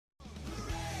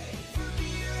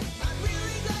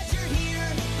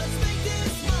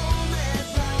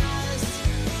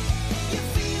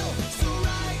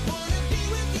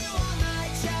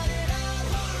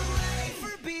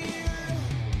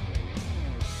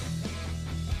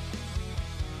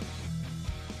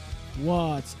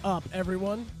What's up,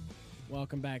 everyone?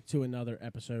 Welcome back to another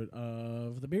episode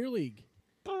of the Beer League.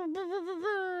 I'm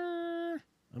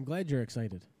glad you're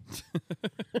excited.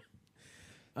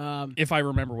 If I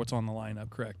remember what's on the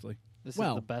lineup correctly. This is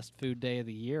the best food day of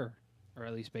the year, or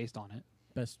at least based on it.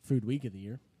 Best food week of the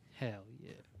year. Hell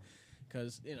yeah.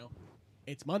 Because,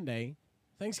 it's Monday.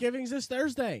 Thanksgiving's this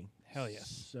Thursday. Hell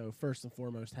yes. So first and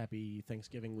foremost, happy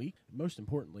Thanksgiving week. Most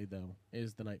importantly, though,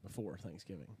 is the night before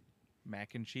Thanksgiving.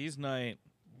 Mac and cheese night.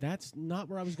 That's not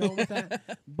where I was going with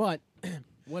that. But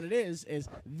what it is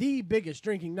the biggest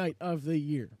drinking night of the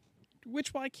year.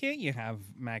 Why can't you have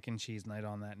mac and cheese night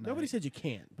on that night? Nobody said you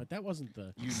can't, but that wasn't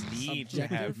the You need to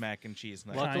have mac and cheese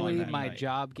night. Luckily, on that my night.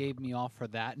 job gave me off for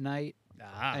that night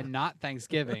and not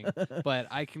Thanksgiving. But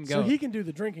I can So go. he can do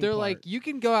the drinking They're part. like, you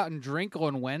can go out and drink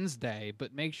on Wednesday,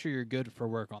 but make sure you're good for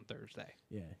work on Thursday.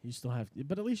 Yeah, you still have to,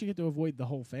 but at least you get to avoid the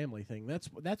whole family thing. That's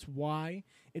why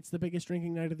it's the biggest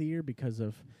drinking night of the year, because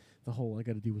of the whole I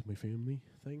got to deal with my family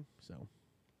thing. So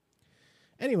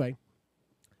anyway,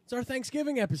 it's our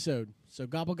Thanksgiving episode. So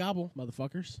gobble gobble,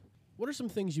 motherfuckers. What are some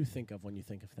things you think of when you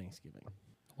think of Thanksgiving?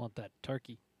 I want that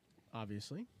turkey.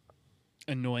 Obviously.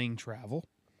 Annoying travel.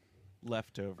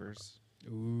 Leftovers.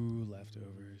 Ooh,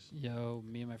 leftovers. Yo,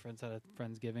 me and my friends had a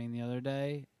Friendsgiving the other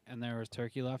day, and there was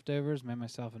turkey leftovers. Made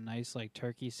myself a nice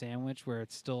turkey sandwich where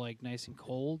it's still nice and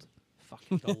cold.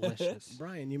 Fucking delicious.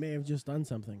 Brian, you may have just done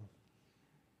something.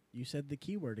 You said the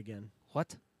keyword again.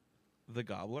 What? The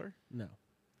gobbler? No.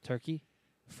 Turkey?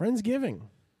 Friendsgiving.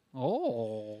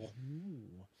 Oh.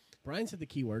 Ooh. Brian said the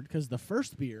keyword because the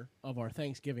first beer of our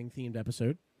Thanksgiving-themed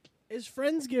episode is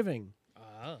Friendsgiving.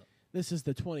 Ah. This is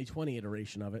the 2020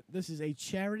 iteration of it. This is a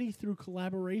charity through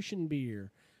collaboration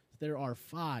beer. There are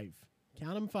 5,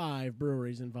 count them 5,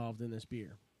 breweries involved in this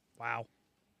beer. Wow.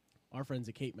 Our friends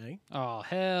at Cape May, Oh,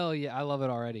 hell yeah. I love it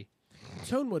already.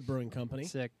 Tonewood Brewing Company,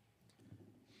 Sick.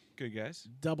 Good guys.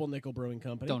 Double Nickel Brewing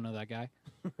Company, Don't know that guy.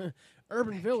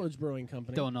 Urban Village Brewing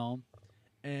Company, Don't know him.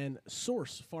 and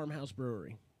Source Farmhouse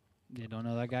Brewery. You don't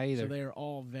know that guy either. So they are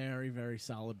all very, very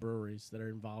solid breweries that are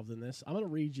involved in this. I'm going to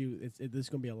read you. This is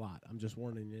going to be a lot. I'm just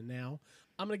warning you now.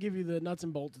 I'm going to give you the nuts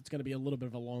and bolts. It's going to be a little bit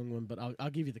of a long one, but I'll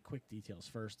give you the quick details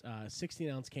first.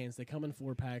 16-ounce cans. They come in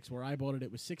 4-packs. Where I bought it,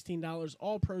 it was $16.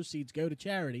 All proceeds go to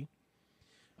charity.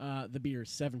 The beer is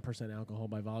 7% alcohol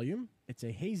by volume. It's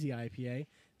a hazy IPA.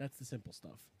 That's the simple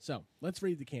stuff. So let's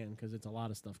read the can because it's a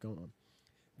lot of stuff going on.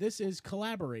 This is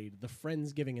Collaborate, the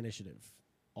Friendsgiving Initiative.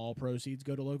 All proceeds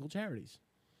go to local charities.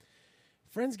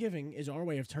 Friendsgiving is our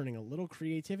way of turning a little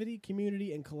creativity,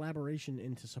 community, and collaboration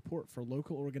into support for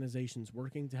local organizations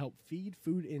working to help feed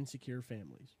food insecure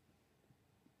families.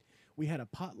 We had a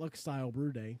potluck-style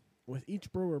brew day, with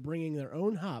each brewer bringing their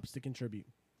own hops to contribute.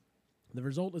 The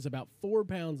result is about 4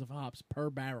 pounds of hops per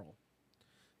barrel.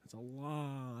 That's a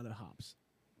lot of hops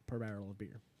per barrel of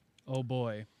beer. Oh,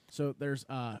 boy. So there's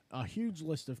a huge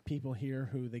list of people here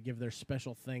who they give their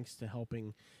special thanks to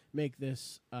helping make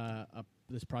this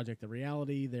this project a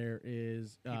reality. There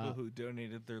is People who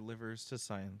donated their livers to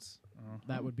science.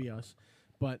 that would be us,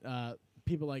 but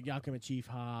people like Yakima Chief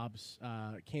Hobbs,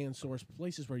 Can Source,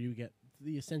 places where you get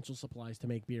the essential supplies to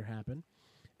make beer happen.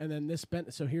 And then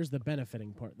so here's the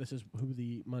benefiting part. This is who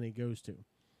the money goes to: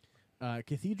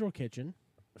 Cathedral Kitchen,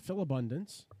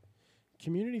 Philabundance,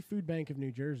 Community Food Bank of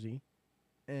New Jersey,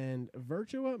 and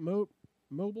Virtua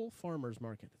Mobile Farmers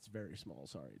Market. It's very small.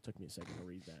 Sorry, it took me a second to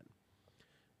read that.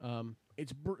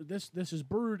 This is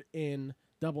brewed in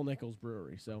Double Nickels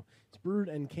Brewery, so it's brewed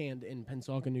and canned in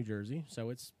Pensacola, New Jersey. So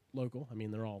it's local. I mean,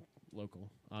 they're all local,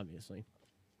 obviously.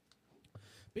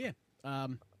 But yeah,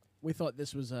 we thought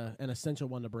this was an essential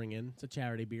one to bring in. It's a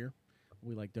charity beer.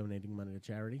 We like donating money to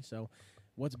charity. So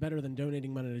what's better than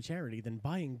donating money to charity than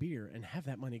buying beer and have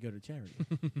that money go to charity?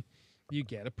 You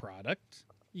get a product.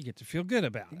 You get to feel good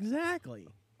about it. Exactly.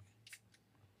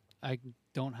 I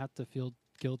don't have to feel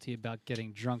guilty about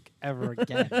getting drunk ever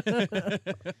again.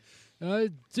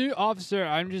 Officer,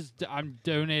 I'm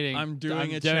donating. I'm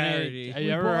doing a donating. charity. Have you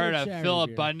We ever bought heard a of charity Phil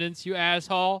beer. Abundance, you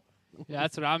asshole? Yeah,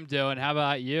 that's what I'm doing. How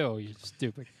about you? You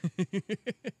stupid.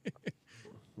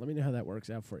 Let me know how that works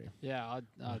out for you. Yeah,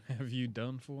 What have you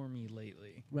done for me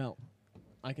lately? Well,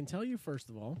 I can tell you, first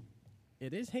of all,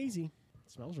 it is hazy.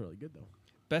 It smells really good, though.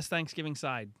 Best Thanksgiving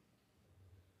side?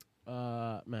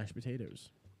 Mashed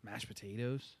potatoes. Mashed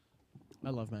potatoes. I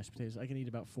love mashed potatoes. I can eat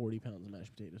about 40 pounds of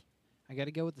mashed potatoes. I got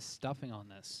to go with the stuffing on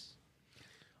this.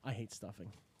 I hate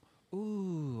stuffing.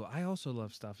 Ooh, I also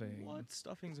love stuffing. What?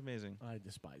 Stuffing's amazing. I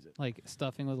despise it. Like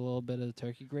stuffing with a little bit of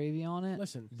turkey gravy on it.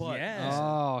 Listen, But Yes.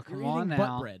 Oh, you're come on eating now.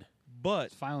 butt bread. but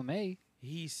It's fine with me.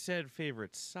 he said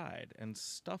favorite side, and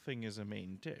stuffing is a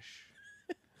main dish.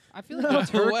 I feel like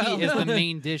a turkey Well. is the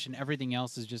main dish, and everything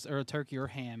else is just, or a turkey or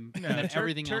ham, and then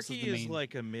everything else is Turkey the main.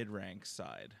 like a mid-rank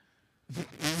side.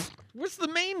 What's the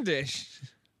main dish?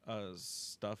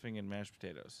 Stuffing and mashed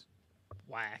potatoes.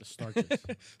 Whack. The starches.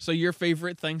 So your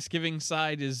favorite Thanksgiving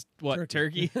side is what?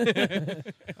 Turkey.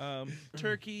 Turkey?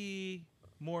 Turkey,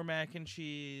 more mac and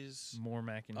cheese. More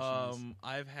mac and cheese.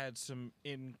 I've had some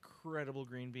incredible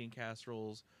green bean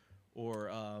casseroles, or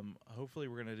hopefully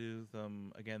we're gonna do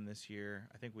them again this year.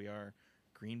 I think we are.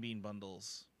 Green bean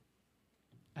bundles.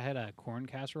 I had a corn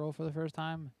casserole for the first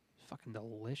time. Fucking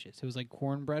delicious. It was like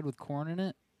cornbread with corn in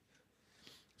it.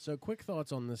 So, quick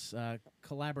thoughts on this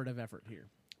collaborative effort here.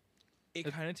 It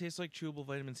kind of tastes like chewable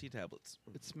vitamin C tablets.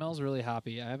 It smells really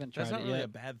hoppy. I haven't tried That's not it really yet. a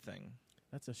bad thing.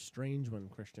 That's a strange one,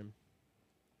 Christian.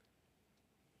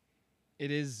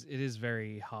 It is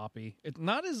very hoppy. It's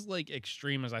not as like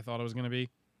extreme as I thought it was going to be.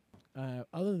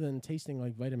 Other than tasting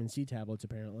like vitamin C tablets,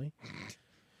 apparently.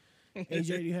 AJ,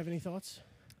 do you have any thoughts?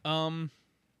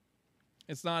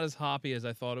 It's not as hoppy as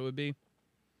I thought it would be.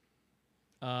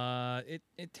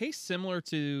 It tastes similar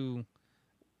to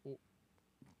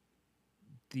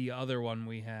the other one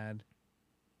we had.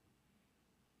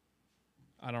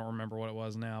 I don't remember what it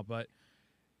was now, but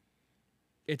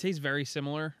it tastes very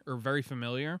similar or very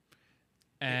familiar.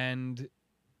 And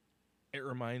It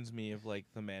reminds me of like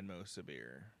the Manmosa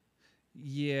beer.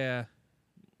 yeah.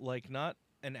 Like not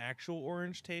an actual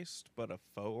orange taste, but a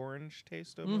faux orange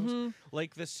taste almost.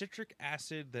 Like the citric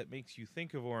acid that makes you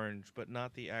think of orange, but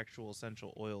not the actual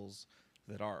essential oils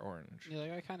that are orange. Yeah,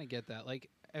 like, I kind of get that. Like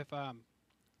if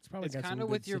It's probably it's got some kind of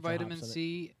good with your citra hops vitamin in it.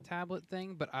 C tablet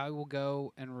thing, but I will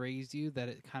go and raise you that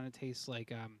it kind of tastes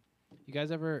like you guys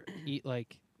ever eat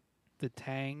like the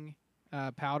Tang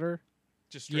powder?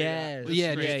 Just straight Yes. up.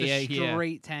 Yeah, straight- just the yeah.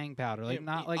 straight Tang powder, like Yeah,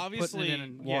 not like putting obviously, it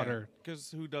in water. Because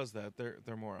who does that?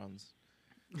 They're morons.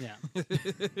 Yeah.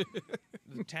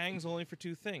 The Tang's only for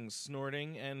two things: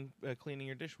 snorting and cleaning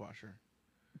your dishwasher.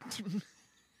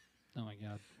 Oh my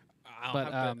god. I'll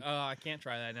But, have to, I can't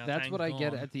try that now. That's Tang's what I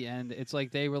get gone. at the end. It's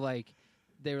like they were like,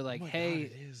 Oh my hey, God,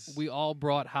 it is. we all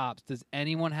brought hops. Does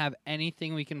anyone have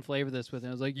anything we can flavor this with? And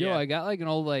I was like, yo, Yeah. I got like an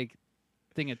old like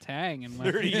thing of Tang and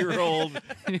 30-year-old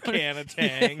can of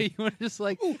Tang. You want to just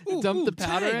like dump the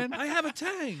powder Tang. in? I have a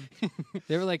Tang.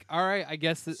 They were like, all right, I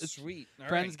guess it's Sweet. All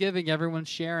right. Friendsgiving. Everyone's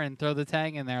sharing. Throw the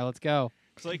Tang in there. Let's go.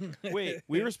 It's like, wait,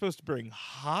 we were supposed to bring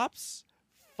hops?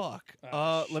 Fuck.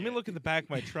 Oh, Let me shit. look in the back of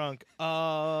my trunk.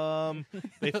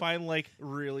 They find like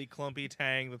really clumpy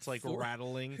Tang that's like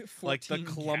rattling. Like the 14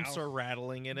 clumps cal. are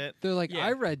rattling in it. They're like, Yeah.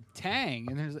 I read Tang,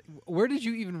 and there's like, where did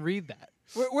you even read that?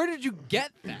 Where did you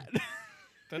get that?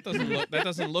 That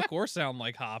doesn't look or sound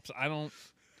like hops. I don't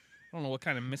know what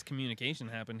kind of miscommunication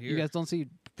happened here. You guys don't see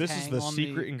This is Tang the on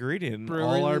secret ingredient in brewery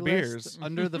all our list? beers.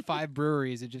 Under the 5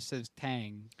 breweries, it just says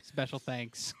Tang. Special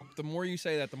thanks. The more you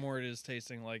say that, the more it is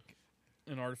tasting like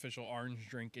an artificial orange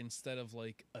drink instead of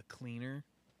like a cleaner.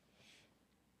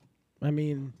 I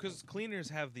mean, Because cleaners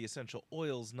have the essential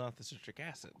oils, not the citric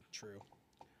acid. True.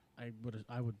 I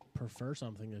would prefer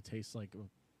something that tastes like,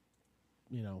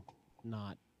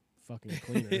 not fucking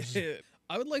cleaners.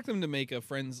 I would like them to make a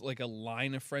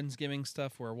line of Friendsgiving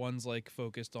stuff where one's like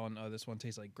focused on this one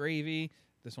tastes like gravy,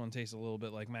 this one tastes a little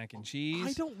bit like mac and cheese.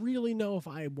 I don't really know if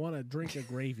I want to drink a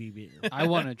gravy beer. I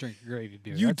want to drink gravy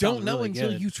beer. You That don't sounds know really until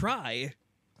good. you try.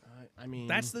 I mean,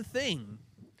 That's the thing.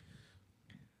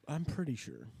 I'm pretty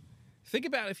sure. Think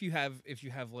about if you have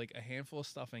like a handful of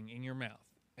stuffing in your mouth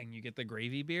and you get the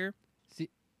gravy beer.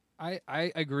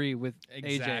 I agree with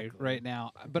Exactly. AJ right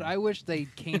now, but I wish they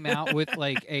came out with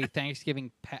like a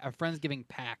Friendsgiving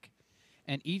pack,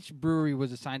 and each brewery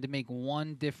was assigned to make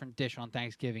one different dish on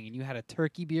Thanksgiving, and you had a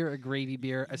turkey beer, a gravy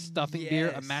beer, a stuffing beer,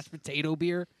 a Yes. mashed potato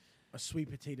beer, A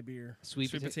sweet potato beer. sweet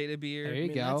potato beer. There I you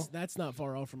mean, go. That's not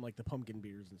far off from like the pumpkin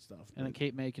beers and stuff. And then but-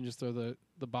 Kate May can just throw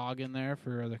the bog in there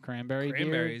for the cranberry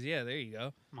Cranberries, yeah, there you go.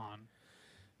 beer. Come on.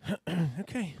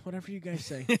 Okay, whatever you guys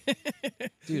say.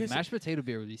 Dude, guys- mashed potato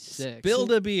beer would be sick.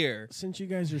 Build a beer. Since you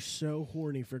guys are so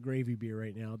horny for gravy beer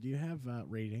right now, do you have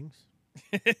ratings?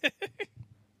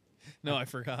 No, I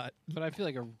forgot. But I feel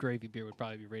like a gravy beer would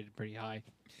probably be rated pretty high.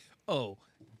 Oh,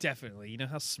 definitely. You know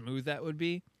how smooth that would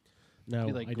be? No,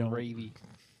 Be like I don't. gravy.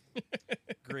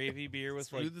 Gravy beer with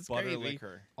Smooth like as butter gravy.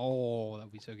 liquor. Oh, that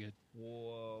would be so good.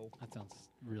 Whoa. That sounds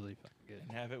really fucking good.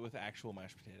 And have it with actual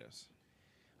mashed potatoes.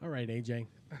 All right, AJ.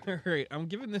 All right, I'm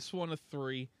giving this one a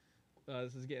 3.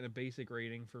 This is getting a basic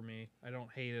rating for me. I don't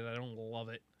hate it. I don't love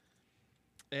it.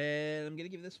 And I'm gonna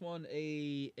give this one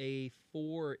a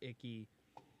 4 icky,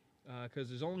 because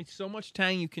there's only so much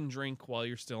Tang you can drink while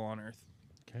you're still on Earth.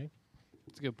 Okay.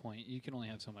 It's a good point. You can only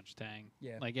have so much Tang.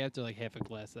 Yeah. Like after like half a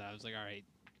glass of that, I was like, all right,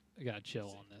 gotta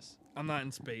chill on this. I'm not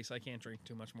in space. I can't drink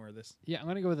too much more of this. Yeah, I'm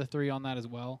gonna go with a 3 on that as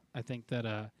well. I think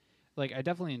that like I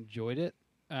definitely enjoyed it,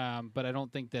 but I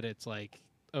don't think that it's like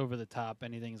over the top.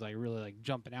 Anything's like really like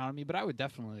jumping out at me. But I would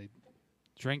definitely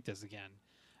drink this again.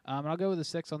 And I'll go with a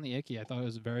 6 on the Icky. I thought it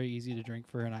was very easy to drink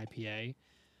for an IPA.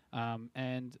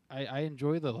 And I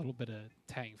enjoy the little bit of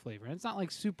tang flavor. And it's not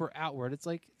like super outward. It's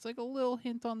like a little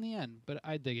hint on the end, but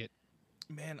I dig it.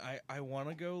 Man, I want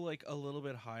to go like a little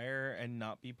bit higher and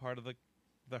not be part of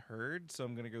the herd, so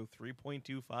I'm gonna go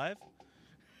 3.25.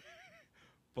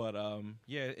 But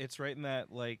yeah, it's right in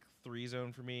that like 3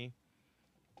 zone for me.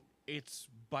 It's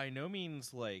by no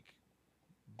means like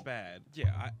bad.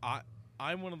 Yeah,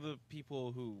 I'm one of the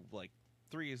people who like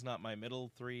 3 is not my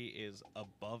middle. 3 is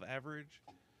above average.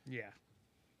 Yeah.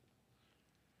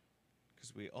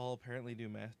 Because we all apparently do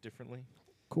math differently.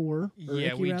 Core. or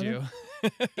Yeah, icky, we rather? do.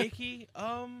 Icky,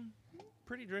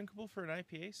 pretty drinkable for an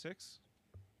IPA, 6.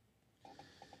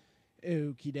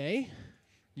 Okie day.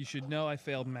 You should know I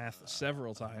failed math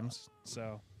several times.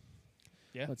 So,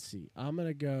 yeah. Let's see. I'm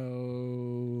gonna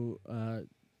go.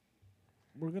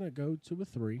 We're gonna go to a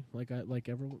 3, like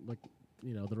everyone, like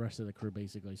the rest of the crew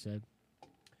basically said.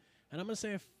 And I'm gonna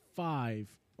say a 5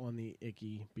 on the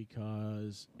Icky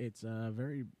because it's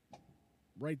very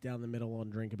right down the middle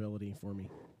on drinkability for me.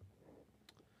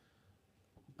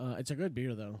 It's a good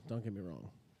beer though. Don't get me wrong,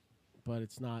 but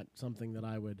it's not something that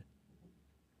I would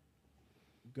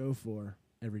go for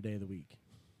every day of the week.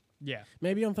 Yeah.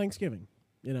 Maybe on Thanksgiving.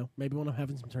 Maybe when I'm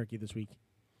having some turkey this week,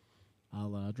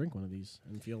 I'll drink one of these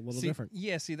and feel a little different.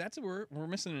 Yeah, see, that's we're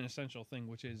missing an essential thing,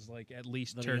 which is like at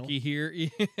least The turkey here.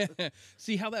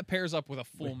 See how that pairs up with a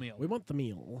full meal. We want the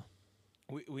meal.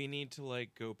 We need to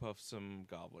like go puff some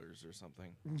gobblers or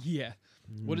something. Yeah.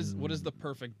 What does the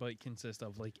perfect bite consist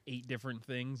of? Like 8 different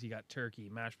things. You got turkey,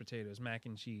 mashed potatoes, mac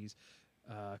and cheese,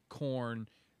 corn,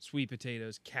 sweet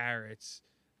potatoes, carrots,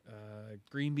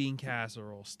 green bean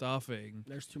casserole, stuffing.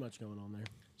 There's too much going on there.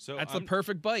 So That's the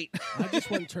perfect bite. I just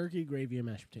want turkey, gravy, and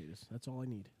mashed potatoes. That's all I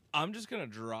need. I'm just gonna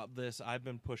drop this. I've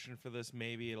been pushing for this.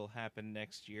 Maybe it'll happen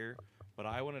next year, but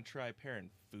I want to try pairing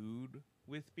food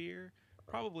with beer.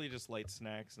 Probably just light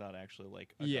snacks, not actually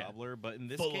like a gobbler. But in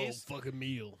this case, fucking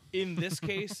meal. in this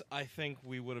case, I think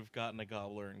we would have gotten a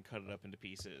gobbler and cut it up into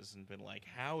pieces and been like,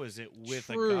 "How is it with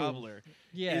True. a gobbler?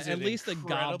 Yeah, Is at it least a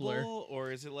gobbler. incredible,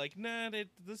 or is it like, nah,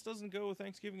 this doesn't go with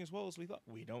Thanksgiving as well as we thought?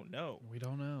 We don't know. We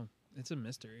don't know. It's a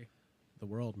mystery. The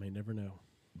world may never know.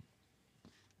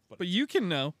 But you can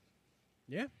know.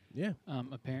 Yeah, yeah.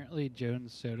 Apparently,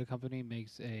 Jones Soda Company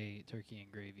makes a turkey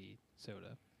and gravy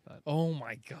soda. But Oh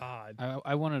my god.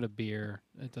 I wanted a beer.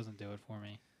 It doesn't do it for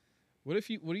me. What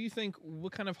do you think?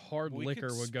 What kind of hard We liquor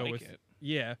could would go spike with it.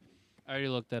 Yeah. I already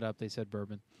looked that up. They said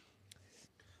bourbon.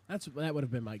 That would have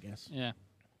been my guess. Yeah.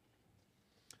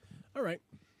 All right.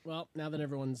 Well, now that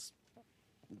everyone's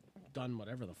done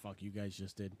whatever the fuck you guys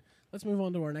just did, let's move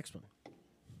on to our next one.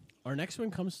 Our next one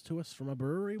comes to us from a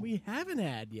brewery we haven't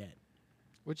had yet.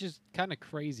 Which is kind of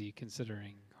crazy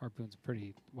considering Harpoon's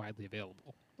pretty widely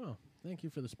available. Well, thank you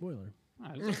for the spoiler.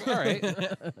 All right.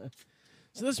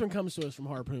 So this one comes to us from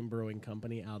Harpoon Brewing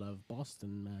Company out of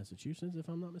Boston, Massachusetts, if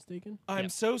I'm not mistaken, I'm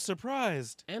so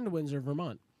surprised. and Windsor,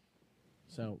 Vermont.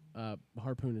 So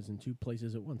Harpoon is in 2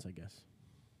 places at once, I guess.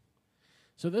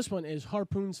 So this one is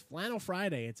Harpoon's Flannel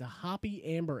Friday. It's a hoppy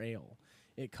amber ale.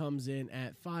 It comes in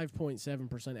at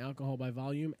 5.7% alcohol by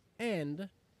volume, and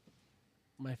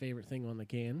my favorite thing on the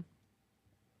can,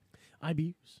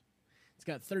 IBUs. It's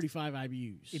got 35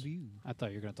 IBUs. I thought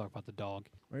you were going to talk about the dog.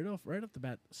 Right off the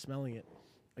bat, smelling it,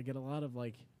 I get a lot of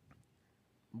like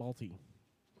malty.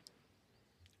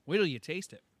 Wait till you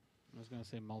taste it. I was going to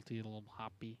say malty, a little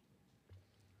hoppy.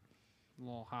 A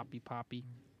little hoppy poppy.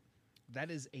 That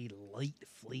is a light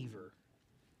flavor.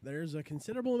 There's a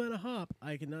considerable amount of hop.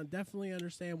 I can definitely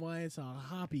understand why it's a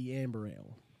hoppy amber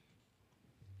ale.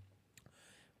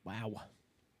 Wow.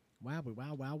 Wow,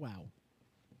 wow, wow, wow.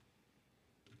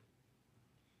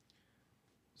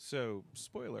 So,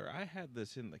 spoiler, I had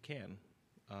this in the can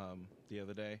the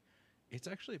other day. It's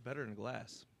actually better in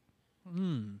glass.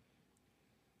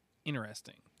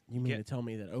 Interesting. You mean Yeah. to tell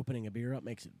me that opening a beer up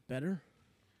makes it better?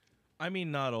 I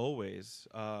mean, not always.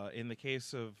 In the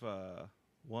case of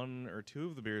 1 or 2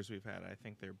 of the beers we've had, I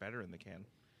think they're better in the can.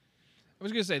 I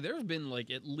was gonna say there have been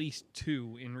like at least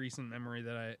 2 in recent memory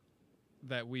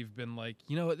that we've been like,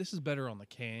 you know what, this is better on the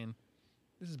can.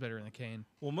 This is better in the can.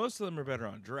 Well, most of them are better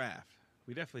on draft.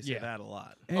 We definitely say Yeah. that a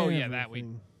lot. Oh, yeah, that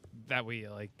Everything. we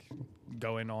like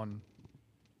going on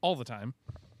all the time.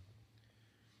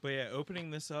 But yeah, opening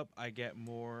this up, I get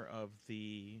more of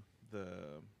the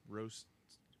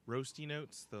roasty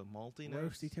notes, the malty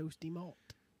notes. Roasty toasty malt.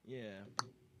 Yeah.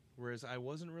 Whereas I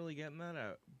wasn't really getting that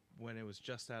out when it was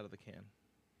just out of the can.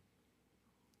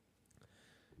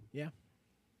 Yeah.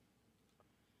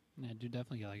 Yeah, I do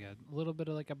definitely get like a little bit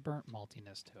of like a burnt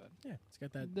maltiness to it. Yeah, it's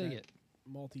got that, Dig that it.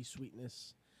 malty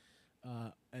sweetness,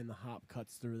 and the hop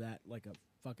cuts through that like a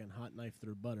fucking hot knife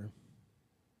through butter.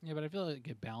 Yeah, but I feel like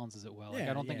it balances it well. Like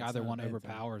Yeah, I don't think yeah, it's either not a one bad thing.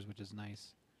 overpowers, which is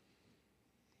nice.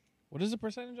 What is the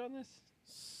percentage on this?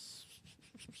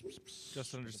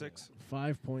 Just under 6.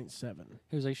 5.7.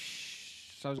 He was like,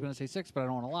 shh. So I was going to say 6, but I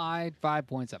don't want to lie.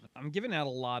 5.7. I'm giving out a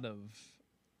lot of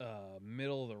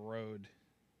middle of the road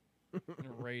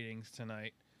ratings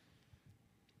tonight.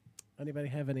 Anybody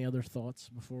have any other thoughts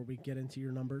before we get into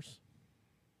your numbers?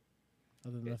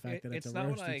 Other than the fact that it's it's a not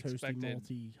what I roasty, toasty, expected.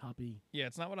 malty, hoppy. Yeah,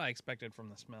 it's not what I expected from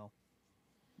the smell.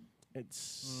 It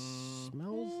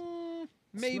smells.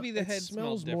 Maybe the it head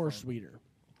smells smells more different. sweeter.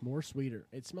 More sweeter.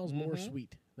 It smells more Mhm.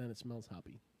 sweet than it smells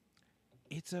hoppy.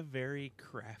 It's a very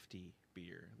crafty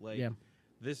beer. Like Yeah.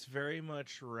 this very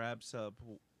much wraps up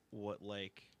what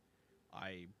like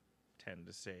I tend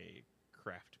to say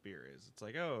craft beer is. It's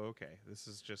like, oh, okay, this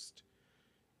is just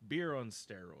beer on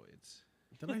steroids.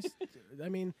 Did I? I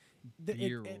mean,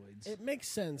 Beeroids. it makes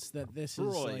sense that this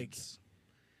is like Roids.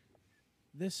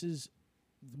 this is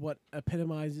what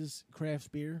epitomizes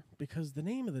craft beer because the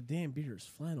name of the damn beer is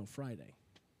Flannel Friday.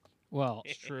 Well,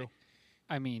 It's true.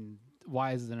 I mean,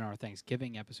 why is it in our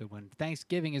Thanksgiving episode when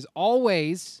Thanksgiving is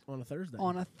always On a Thursday.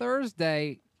 on a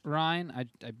Thursday? Ryan,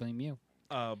 I blame you.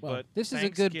 But This is a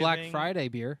good Black Thanksgiving- Friday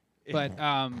beer, but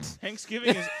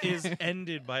Thanksgiving is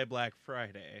ended by Black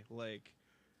Friday. Like,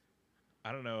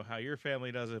 I don't know how your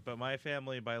family does it, but my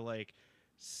family by like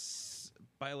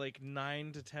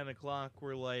 9 to 10 o'clock,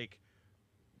 we're like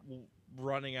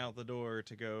running out the door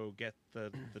to go get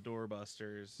the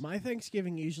doorbusters. My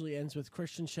Thanksgiving usually ends with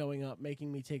Christian showing up,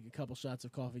 making me take a couple shots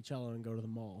of coffee cello and go to the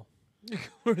mall.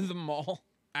 Go to the mall.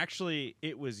 Actually,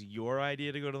 it was your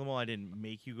idea to go to the mall. I didn't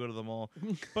make you go to the mall,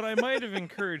 but I might have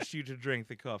encouraged you to drink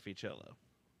the coffee cello.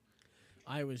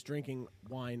 I was drinking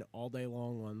wine all day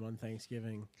long on one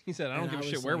Thanksgiving. He said, "I don't And give I a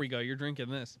shit was where like- we go. You're drinking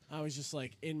this." I was just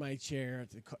like in my chair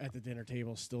at the dinner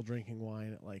table, still drinking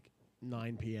wine at like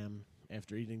 9 p.m.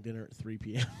 after eating dinner at 3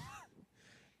 p.m.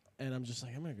 And I'm just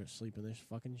like, I'm gonna go sleep in this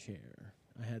fucking chair.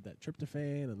 I had that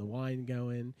tryptophan and the wine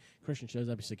going. Christian shows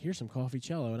up. He's like, "Here's some coffee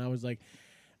cello," and I was like,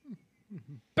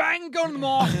 bang, go to the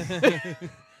mall.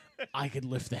 I could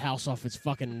lift the house off its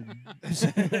fucking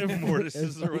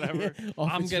Mortises or whatever. off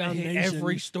I'm its gonna hit foundation.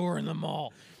 every store in the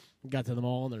mall. Got to the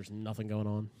mall and there's nothing going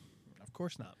on. Of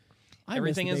course not. I miss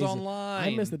Everything the is days of- online.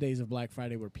 I miss the days of Black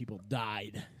Friday where people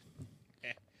died.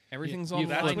 Everything's you online.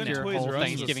 That's flipped when your Toys whole R Us was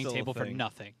Thanksgiving still a table for thing.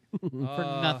 nothing. For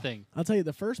Uh, nothing. I'll tell you,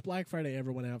 the first Black Friday I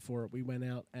ever went out for, we went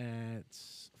out at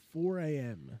 4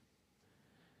 a.m.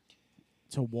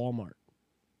 to Walmart.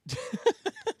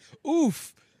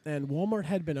 Oof. And Walmart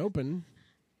had been open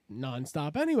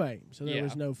nonstop anyway, so there Yeah.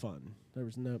 was no fun.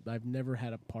 I've never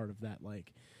had a part of that,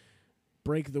 like,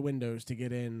 break the windows to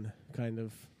get in kind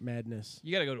of madness.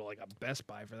 You got to go to like a Best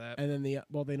Buy for that. And then they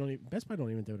don't even, Best Buy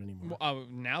don't even do it anymore. Well,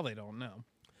 now they don't know.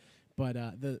 But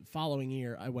the following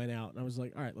year, I went out and I was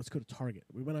like, all right, let's go to Target.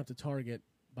 We went out to Target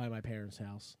by my parents'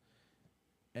 house,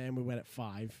 and we went at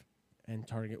 5, and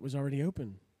Target was already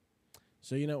open.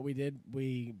 So you know what we did?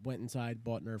 We went inside,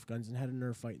 bought Nerf guns, and had a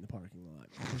Nerf fight in the parking lot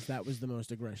because that was the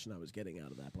most aggression I was getting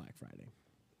out of that Black Friday.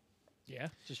 Yeah.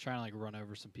 Just trying to like run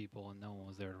over some people, and no one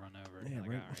was there to run over. Yeah, Like,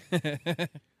 right. all right.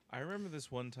 I remember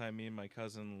this one time me and my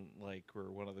cousin like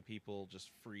were one of the people just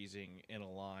freezing in a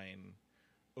line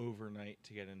overnight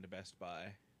to get into Best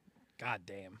Buy. God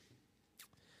damn.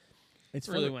 It's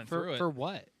Really funny. went through it. For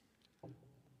what?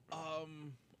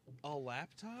 A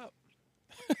laptop?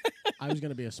 I was going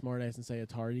to be a smartass and say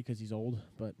Atari because he's old,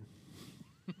 but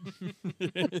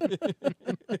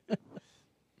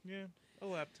Yeah, a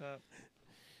laptop.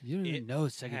 You don't It even know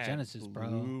Sega had Genesis, bro.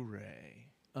 Blu-ray.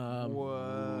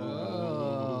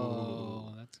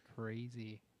 Whoa, that's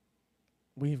crazy.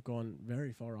 we've gone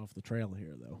very far off the trail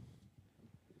here, though.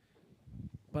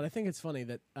 But I think it's funny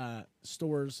that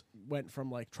stores went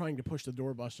from like trying to push the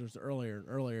doorbusters earlier and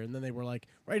earlier, and then they were like,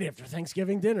 right after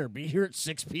Thanksgiving dinner, be here at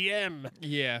 6 p.m.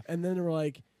 Yeah. And then they were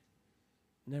like,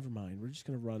 never mind, we're just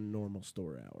going to run normal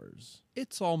store hours.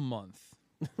 It's all month.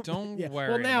 Don't worry.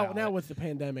 Well, now about it. with the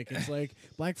pandemic, it's like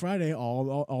Black Friday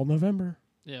all November.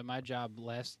 Yeah, my job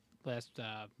last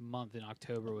month in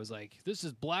October was like, this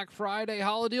is Black Friday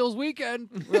Holiday Deals weekend.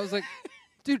 Where I was like,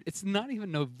 dude, it's not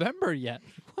even November yet.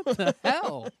 What the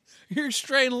hell? You're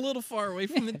straying a little far away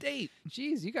from the date.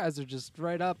 Jeez, you guys are just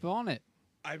right up on it.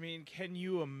 I mean, can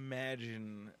you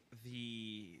imagine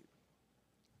the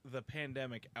the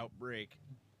pandemic outbreak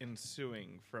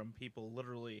ensuing from people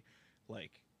literally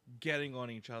like getting on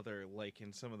each other, like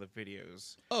in some of the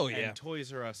videos. Oh, and yeah.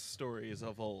 Toys R Us stories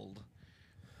of old.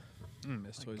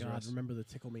 Miss My Toys R God, Us. remember the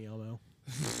Tickle Me Elmo?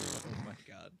 Oh my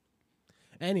God.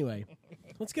 Anyway,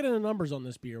 let's get into numbers on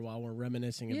this beer while we're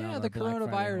reminiscing about Yeah, our the Black Friday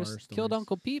horror coronavirus killed stories.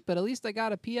 Uncle Pete, but at least I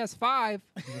got a PS5.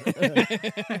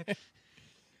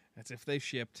 That's if they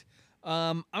shipped.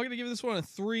 I'm gonna give this one a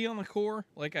 3 on the core.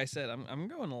 Like I said, I'm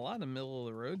going a lot of middle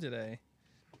of the road today.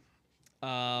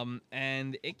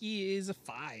 And Icky is a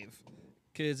 5,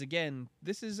 because again,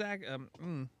 this is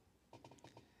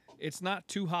it's not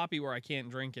too hoppy where I can't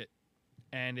drink it,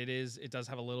 and it does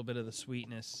have a little bit of the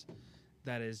sweetness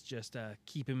that is just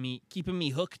keeping me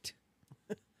hooked.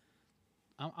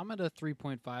 I'm at a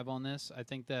 3.5 on this. I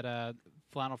think that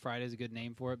Flannel Friday is a good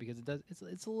name for it because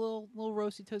it's a little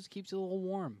roasty toast, keeps it a little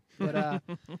warm. But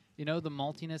you know, the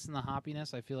maltiness and the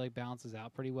hoppiness I feel like balances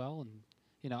out pretty well. And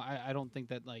you know, I don't think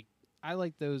that like I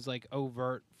like those like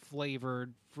overt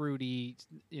flavored fruity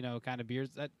kind of beers.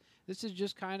 That this is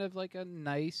just kind of like a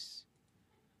nice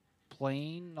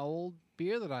plain old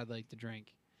beer that I'd like to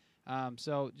drink.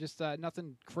 So just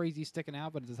nothing crazy sticking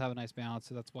out, but it does have a nice balance.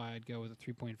 So that's why I'd go with a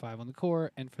 3.5 on the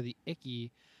core. And for the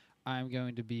Icky, I'm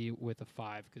going to be with a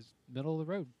 5 because middle of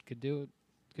the road, could do it,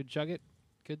 could chug it,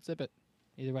 could sip it.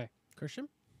 Either way. Christian?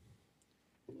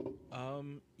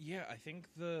 Yeah, I think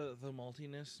the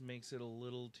maltiness makes it a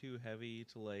little too heavy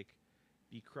to like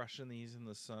be crushing these in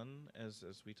the sun as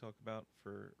we talk about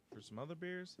for some other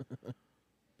beers.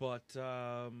 But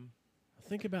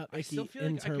Think about Icky I still feel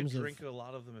in like I could terms of drink a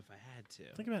lot of them if I had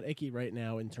to. think about Icky right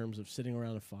now in terms of sitting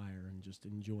around a fire and just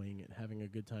enjoying it, having a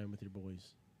good time with your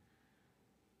boys.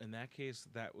 In that case,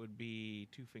 that would be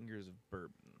 2 fingers of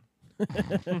bourbon.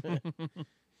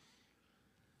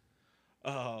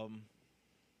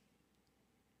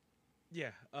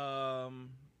 Yeah.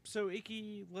 So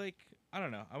Icky, like, I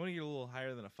don't know. I'm gonna get a little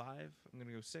higher than a 5. I'm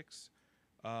gonna go 6.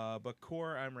 But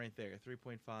core, I'm right there,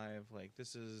 3.5. Like,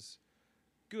 this is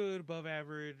good, above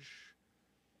average.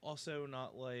 Also,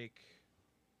 not like,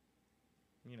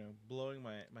 blowing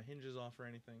my hinges off or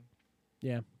anything.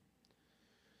 Yeah.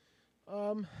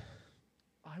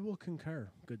 I will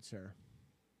concur, good sir.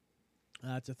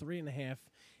 It's a 3.5.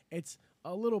 It's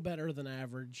a little better than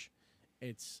average.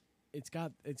 It's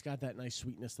got that nice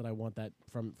sweetness that I want that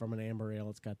from an amber ale.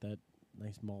 It's got that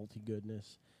nice malty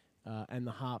goodness, and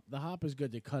the hop is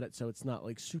good to cut it so it's not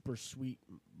like super sweet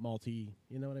malty.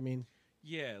 You know what I mean?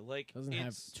 Yeah, like Doesn't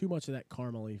have too much of that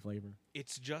caramely flavor.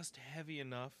 It's just heavy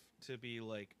enough to be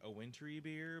like a wintry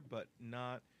beer, but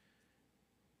not.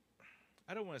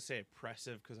 I don't want to say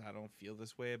oppressive because I don't feel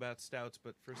this way about stouts,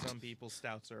 but for some people,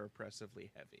 stouts are oppressively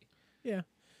heavy. Yeah,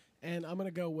 and I'm gonna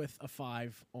go with a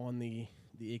 5 on the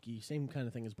Icky. Same kind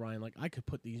of thing as Brian. Like I could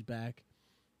put these back,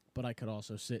 but I could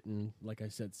also sit and, like I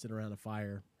said, sit around a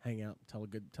fire, hang out, tell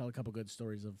a couple good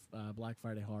stories of Black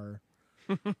Friday horror,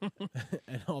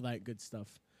 and all that good stuff.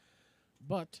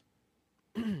 But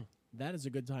that is a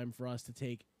good time for us to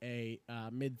take a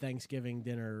mid-Thanksgiving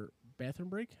dinner bathroom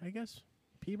break, I guess.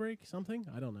 Pee break, something?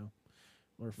 I don't know.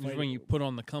 We're This is fighting, when you put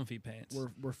on the comfy pants.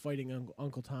 we're fighting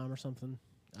Uncle Tom or something.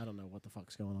 I don't know what the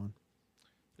fuck's going on.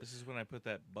 This is when I put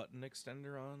that button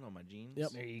extender on my jeans. Yep.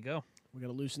 There you go. We got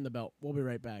to loosen the belt. We'll be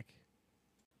right back.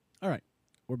 All right.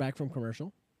 We're back from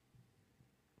commercial.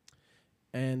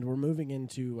 And we're moving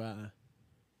into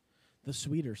the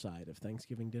sweeter side of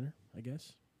Thanksgiving dinner, I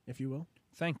guess, if you will.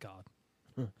 Thank God.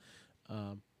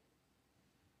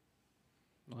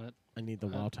 What? I need the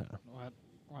water. What?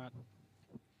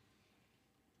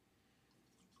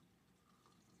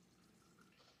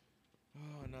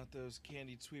 Oh, not those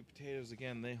candied sweet potatoes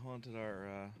again. They haunted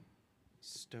our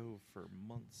stove for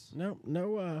months. No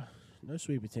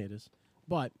sweet potatoes.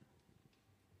 But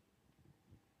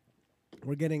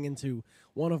we're getting into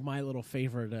one of my little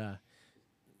favorite,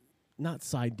 not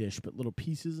side dish, but little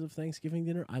pieces of Thanksgiving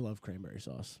dinner. I love cranberry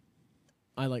sauce.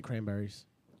 I like cranberries,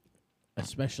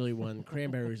 especially when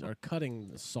cranberries are cutting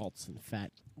the salts and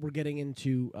fat. We're getting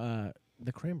into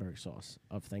the cranberry sauce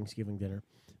of Thanksgiving dinner.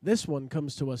 This one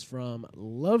comes to us from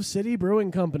Love City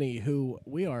Brewing Company, who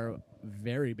we are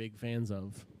very big fans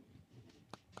of.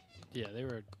 Yeah,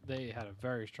 they had a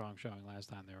very strong showing last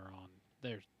time they were on.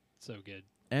 They're so good.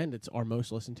 And it's our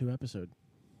most listened to episode.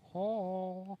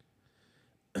 Oh.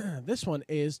 This one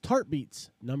is Tart Beats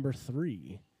number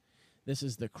 3. This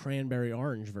is the cranberry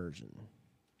orange version.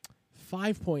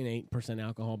 5.8%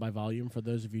 alcohol by volume for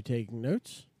those of you taking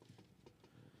notes.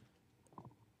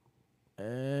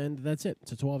 And that's it.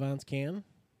 It's a 12-ounce can.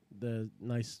 The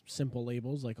nice, simple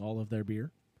labels like all of their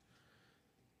beer.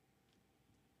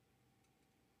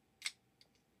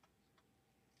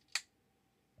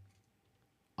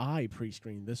 I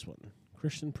pre-screened this one.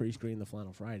 Christian pre-screened the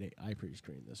Flannel Friday. I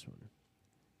pre-screened this one.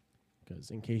 Because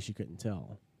in case you couldn't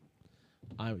tell,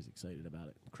 I was excited about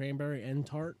it. Cranberry and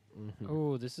tart. Mm-hmm.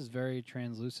 Oh, this is very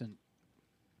translucent.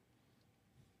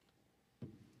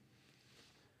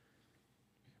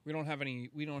 We don't have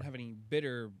any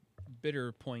bitter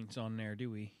points on there, do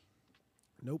we?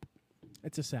 Nope.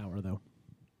 It's a sour, though.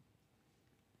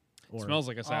 Or Smells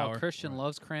like a sour. Oh, Christian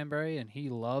loves cranberry, and he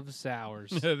loves sours.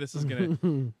 This is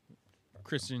gonna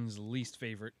Christian's least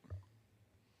favorite.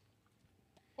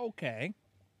 Okay.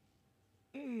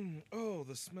 Oh,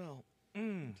 the smell.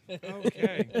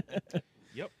 Okay.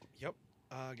 Yep.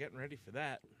 Getting ready for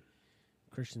that.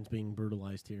 Christian's being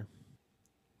brutalized here.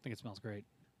 I think it smells great.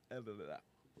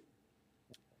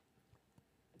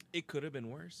 It could have been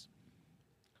worse.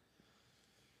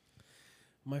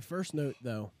 My first note,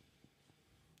 though,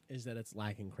 is that it's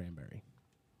lacking cranberry.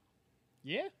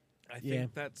 Yeah. I Yeah.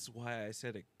 think that's why I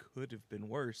said it could have been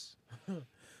worse.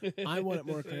 I wanted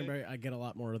more cranberry. I get a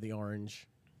lot more of the orange,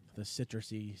 the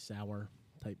citrusy, sour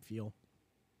type feel.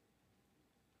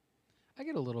 I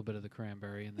get a little bit of the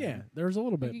cranberry in there. Yeah, there's a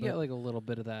little bit. You but get like a little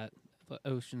bit of that the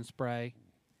ocean spray.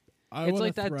 I It's wanna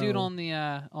like that dude throw- on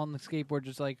the skateboard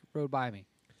just like rode by me.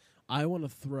 I want to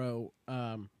throw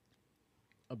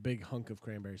a big hunk of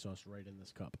cranberry sauce right in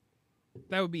this cup.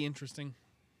 That would be interesting.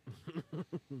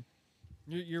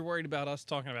 You're worried about us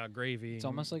talking about gravy. It's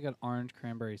almost like an orange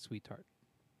cranberry sweet tart.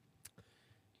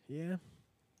 Yeah,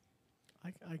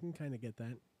 I can kind of get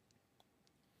that.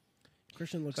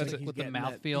 Christian looks That's like it. he's With the getting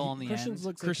mouthfeel that, on the Christian's ends.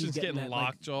 looks Christian's like he's getting that,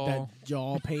 lockjaw. that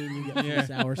jaw pain you get from Yeah. the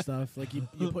sour stuff. Like you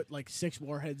put like 6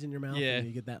 warheads in your mouth, Yeah. and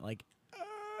you get that like.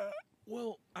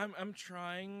 Well, I'm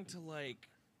trying to like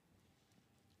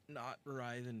not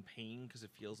writhe in pain because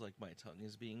it feels like my tongue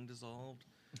is being dissolved.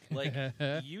 Like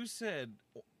you said,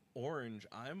 orange.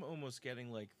 I'm almost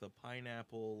getting like the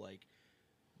pineapple, like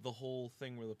the whole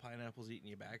thing where the pineapple's eating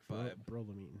you back vibe.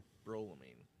 Brolamine.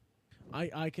 Brolamine.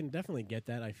 I can definitely get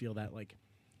that. I feel that like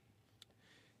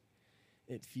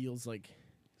it feels like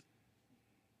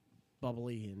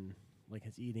bubbly and like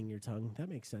it's eating your tongue. That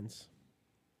makes sense.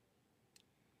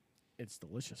 It's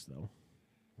delicious though.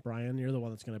 Brian, you're the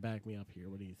one that's going to back me up here.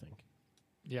 What do you think?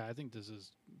 Yeah, I think this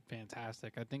is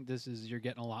fantastic. I think this is you're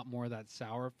getting a lot more of that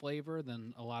sour flavor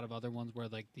than a lot of other ones where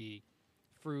like the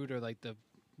fruit or like the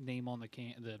name on the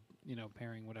can, the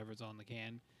pairing whatever's on the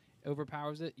can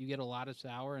overpowers it. You get a lot of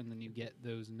sour and then you get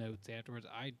those notes afterwards.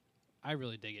 I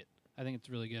really dig it. I think it's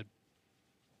really good.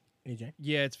 AJ?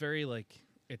 Yeah, it's very like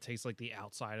it tastes like the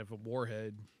outside of a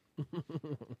warhead.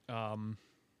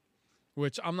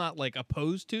 Which I'm not like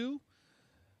opposed to,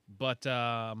 but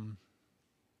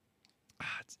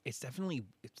it's definitely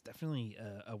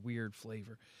a weird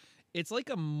flavor. It's like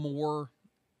a more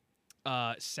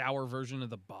sour version of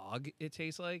the bog. It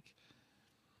tastes like.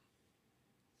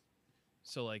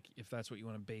 So like if that's what you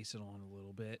want to base it on a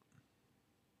little bit.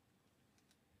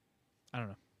 I don't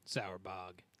know. Sour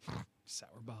bog.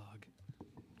 Sour bog.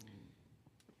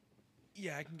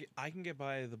 Yeah, I can get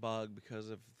by the bog because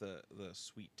of the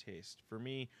sweet taste. For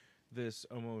me, this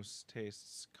almost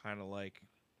tastes kind of like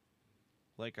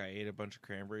I ate a bunch of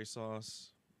cranberry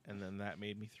sauce and then that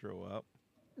made me throw up,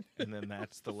 and then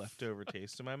that's the leftover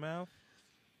taste in my mouth.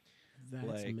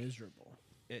 That's Like, miserable.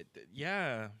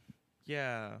 Yeah,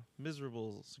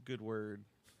 miserable is a good word.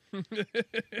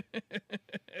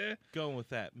 Going with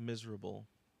that, miserable.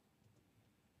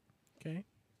 Okay.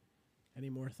 Any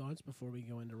more thoughts before we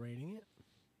go into rating it?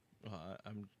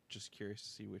 I'm just curious to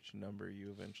see which number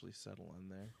you eventually settle on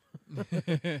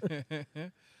there.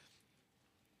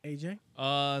 AJ?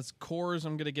 Cores,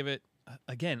 I'm gonna give it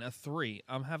again a 3.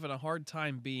 I'm having a hard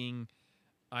time being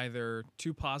either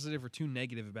too positive or too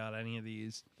negative about any of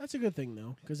these. That's a good thing,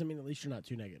 though, because, I mean, at least you're not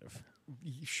too negative.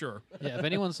 Sure. Yeah, if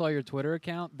anyone saw your Twitter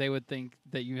account, they would think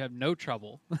that you have no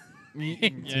trouble.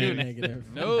 Too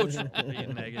negative. No trouble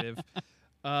being negative.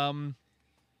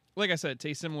 Like I said, it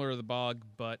tastes similar to the bog,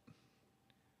 but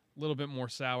a little bit more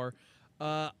sour.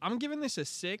 I'm giving this a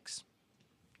 6,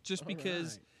 just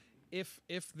because if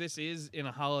this is in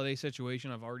a holiday situation,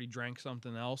 I've already drank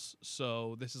something else,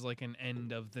 so this is like an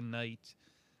end of the night.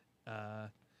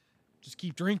 Just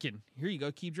keep drinking. Here you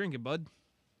go, keep drinking, bud.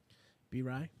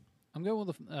 B-Rye? I'm going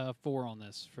with a 4 on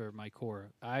this for my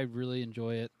core. I really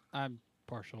enjoy it. I'm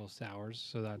partial to sours,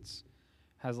 so that's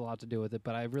has a lot to do with it.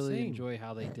 But I really Same. enjoy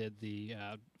how they did the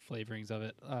flavorings of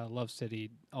it. Love City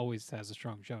always has a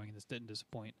strong showing, and this didn't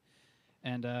disappoint.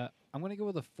 And I'm going to go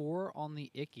with a 4 on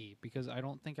the Icky because I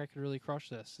don't think I could really crush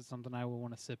this. It's something I will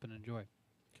want to sip and enjoy.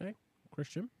 Okay.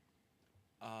 Christian?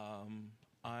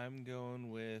 I'm going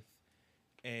with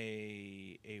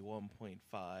a 1.5 1.5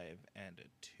 and a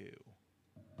 2.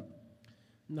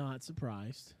 Not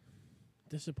surprised.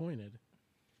 Disappointed.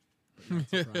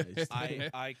 But not surprised.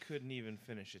 I couldn't even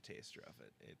finish a taster of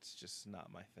it. It's just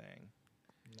not my thing.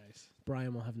 Nice.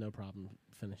 Brian will have no problem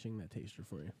finishing that taster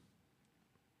for you.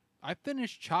 I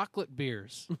finished chocolate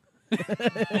beers. It's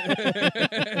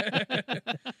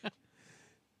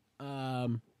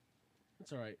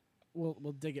all right.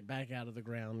 We'll dig it back out of the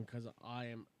ground because I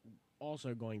am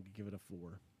also going to give it a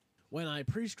 4. When I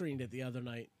pre-screened it the other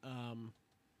night,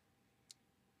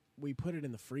 we put it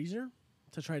in the freezer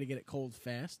to try to get it cold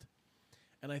fast,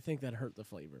 and I think that hurt the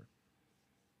flavor.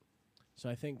 So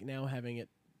I think now having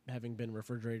been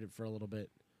refrigerated for a little bit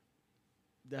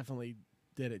definitely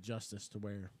did it justice to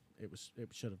where it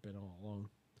should have been all along.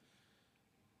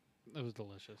 It was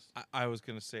delicious. I was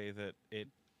going to say that it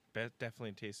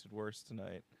definitely tasted worse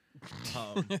tonight.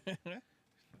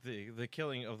 The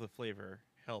killing of the flavor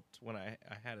helped when I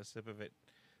had a sip of it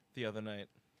the other night.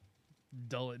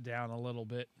 Dull it down a little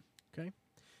bit. Okay.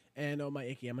 And my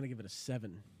icky, I'm going to give it a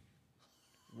 7.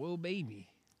 Whoa, baby.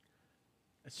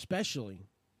 Especially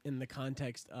in the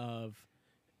context of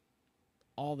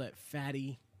all that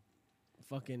fatty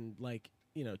fucking,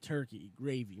 turkey,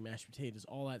 gravy, mashed potatoes,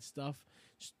 all that stuff.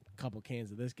 Just a couple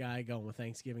cans of this guy going with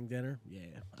Thanksgiving dinner.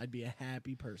 Yeah, I'd be a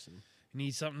happy person.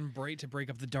 Need something bright to break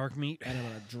up the dark meat? And I'm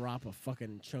going to drop a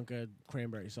fucking chunk of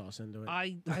cranberry sauce into it.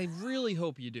 I really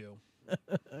hope you do.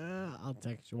 I'll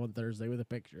text you on Thursday with a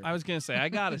picture. I was going to say, I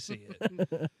got to see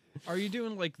it. Are you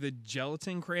doing like the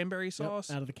gelatin cranberry sauce?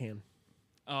 Yep, out of the can.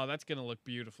 Oh, that's going to look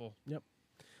beautiful. Yep.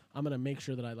 I'm going to make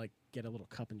sure that I get a little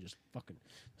cup and just fucking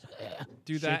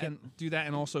do that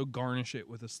and also garnish it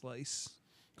with a slice.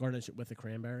 Garnish it with a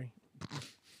cranberry.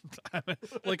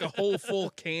 Like a whole full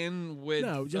can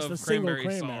with just of a single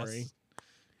cranberry sauce.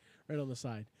 Right on the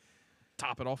side.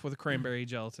 Top it off with a cranberry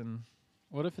gelatin.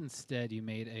 What if instead you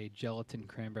made a gelatin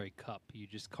cranberry cup? You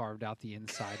just carved out the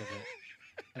inside of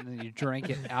it, and then you drank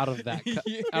it out of that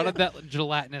out of that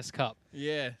gelatinous cup.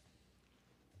 Yeah,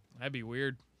 that'd be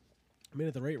weird. I mean,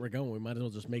 at the rate we're going, we might as well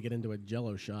just make it into a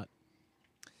Jell-O shot.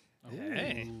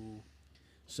 Hey.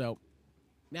 So,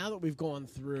 now that we've gone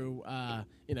through,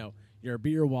 your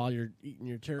beer while you're eating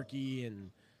your turkey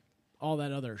and all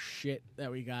that other shit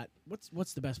that we got,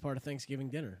 what's the best part of Thanksgiving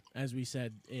dinner? As we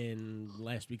said in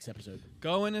last week's episode.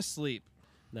 Going to sleep.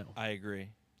 No. I agree.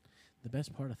 The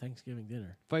best part of Thanksgiving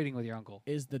dinner Fighting with your uncle.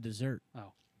 is the dessert.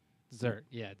 Oh, dessert.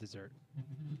 Yeah, dessert.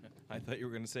 I thought you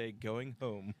were going to say going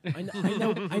home.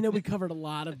 I know we covered a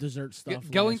lot of dessert stuff.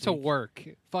 Going last to week. work.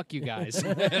 Fuck you guys. It's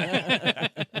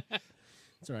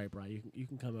all right, Brian. You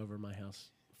can come over to my house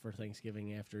for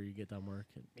Thanksgiving after you get done work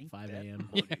at 5 a.m.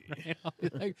 I'll be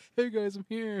like, hey guys, I'm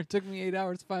here. It took me 8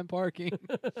 hours to find parking.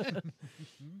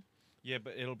 Yeah,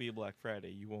 but it'll be Black Friday.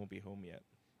 You won't be home yet.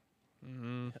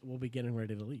 Mm-hmm. We'll be getting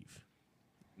ready to leave.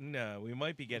 No, we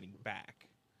might be getting back.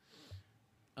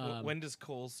 Um, When does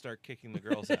Kohl's start kicking the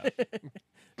girls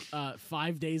out?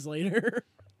 5 days later,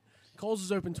 Kohl's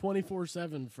is open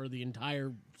 24/7 for the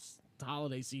entire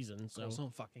holiday season. So I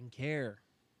don't fucking care.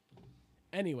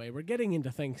 anyway, we're getting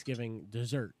into Thanksgiving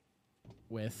dessert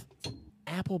with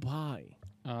apple pie.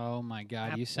 Oh my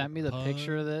god, you sent me the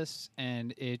picture of this,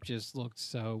 and it just looked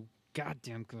so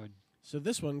goddamn good. So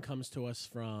this one comes to us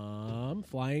from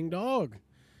Flying Dog,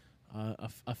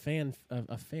 a fan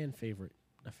favorite.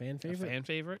 A fan favorite? A fan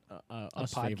favorite? A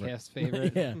Us podcast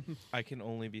favorite. Yeah. I can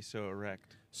only be so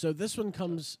erect. So this one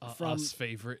comes from Us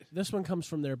favorite. This one comes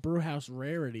from their Brewhouse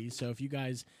Rarity. So if you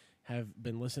guys have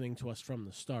been listening to us from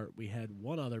the start, we had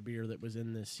one other beer that was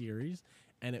in this series,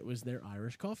 and it was their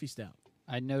Irish Coffee Stout.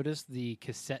 I noticed the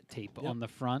cassette tape Yep. on the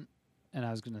front, and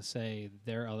I was going to say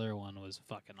their other one was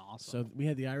fucking awesome. So we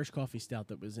had the Irish Coffee Stout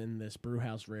that was in this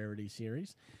Brewhouse Rarity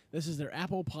series. This is their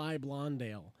Apple Pie Blonde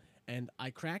Ale, and I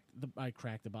cracked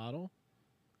the bottle,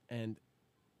 and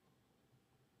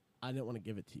I didn't want to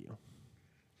give it to you.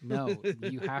 No,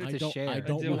 you have I to don't- share. I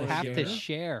don't you wanna have to share.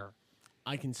 share.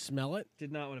 I can smell it,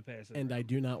 Did not want to pass it. and I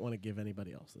do not want to give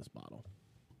anybody else this bottle.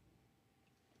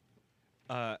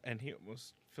 And he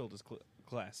almost filled his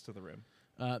glass to the rim.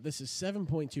 This is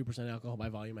 7.2% alcohol by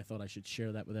volume. I thought I should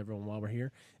share that with everyone while we're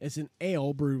here. It's an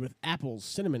ale brewed with apples,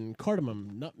 cinnamon,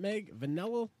 cardamom, nutmeg,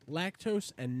 vanilla,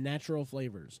 lactose, and natural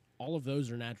flavors. All of those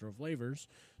are natural flavors.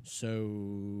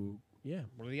 So, yeah.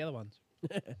 What are the other ones?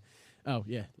 Oh,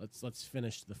 yeah. Let's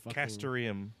finish the fucking...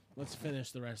 Castorium. Let's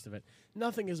finish the rest of it.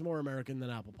 Nothing is more American than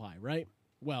apple pie, right?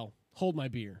 Well, hold my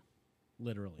beer.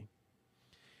 Literally.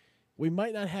 We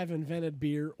might not have invented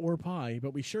beer or pie,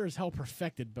 but we sure as hell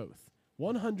perfected both.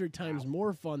 100 times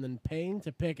more fun than paying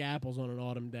to pick apples on an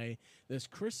autumn day. This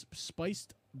crisp,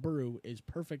 spiced brew is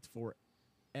perfect for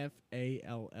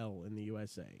FALL in the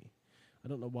USA. I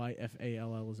don't know why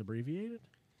FALL is abbreviated.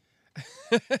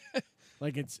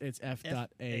 Like it's F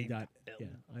dot A dot. Yeah,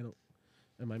 I don't.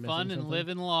 Am I missing Fun and something?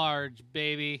 living large,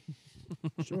 baby.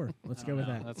 Sure, let's I go don't with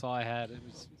know. that. That's all I had.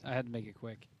 I had to make it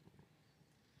quick.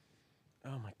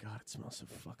 Oh my god, it smells so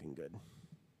fucking good.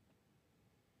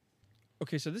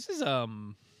 Okay, so this is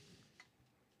an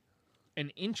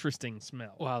interesting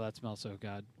smell. Wow, that smells so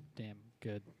goddamn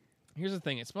good. Here's the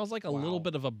thing: it smells like a Wow. little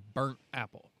bit of a burnt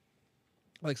apple,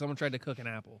 like someone tried to cook an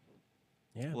apple,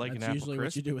 Yeah, Like an that's apple usually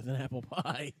crisp? what you do with an apple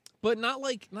pie. but not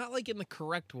like in the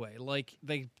correct way. Like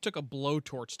they took a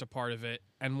blowtorch to part of it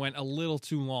and went a little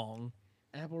too long.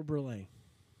 Apple brulee.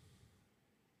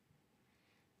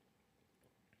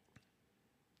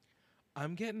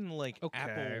 I'm getting like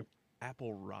Okay.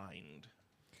 apple rind.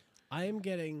 I am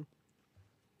getting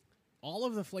all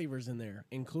of the flavors in there,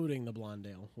 including the blonde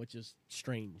ale, which is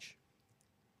strange.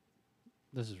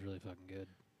 This is really fucking good.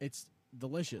 It's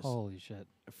delicious Holy shit.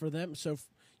 for them. So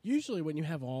usually when you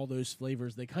have all those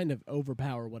flavors, they kind of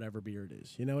overpower whatever beer it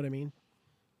is. You know what I mean?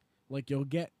 Like you'll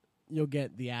get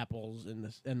the apples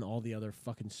and all the other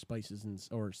fucking spices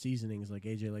or seasonings, like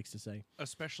AJ likes to say.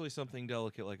 Especially something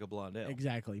delicate like a blonde ale.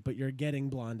 Exactly, but you're getting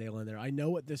blonde ale in there. I know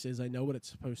what this is. I know what it's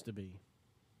supposed to be.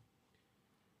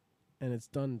 And it's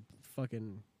done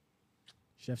fucking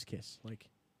chef's kiss. Like,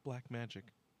 Black magic.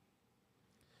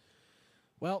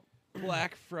 well,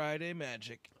 Black Friday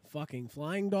magic. fucking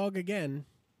flying dog again.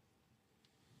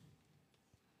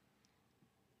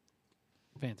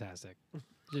 Fantastic.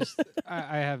 Just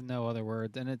I have no other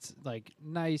words, and it's like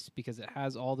nice because it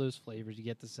has all those flavors. You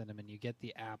get the cinnamon, you get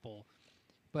the apple,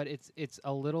 but it's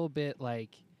a little bit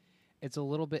like it's a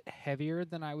little bit heavier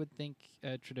than I would think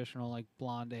a traditional like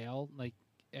blonde ale, like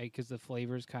because the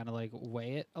flavors kind of like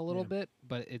weigh it a little Yeah. bit,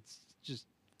 but it's just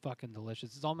fucking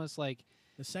delicious. It's almost like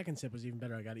The second sip was even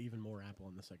better. I got even more apple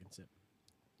in the second sip.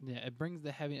 yeah, it brings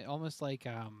the heavy, almost like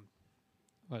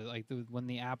when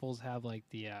the apples have like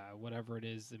the whatever it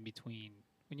is in between.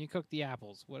 When you cook the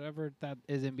apples, whatever that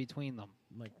is in between them,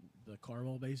 Like the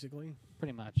caramel, basically.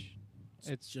 pretty much.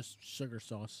 It's just sugar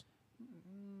sauce.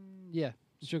 Yeah,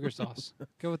 sugar sauce.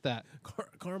 Go with that.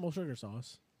 Caramel sugar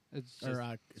sauce. It's just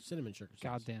Or cinnamon sugar sauce.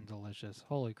 goddamn delicious.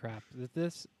 Holy crap!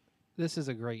 This is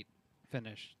a great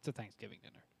finish to Thanksgiving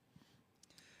dinner.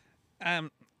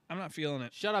 I'm not feeling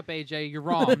it. Shut up, AJ. You're I'm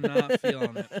wrong. not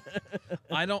feeling it.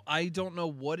 I don't know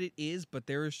what it is, but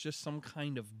there is just some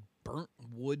kind of burnt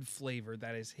wood flavor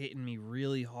that is hitting me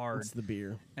really hard. It's the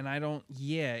beer. And I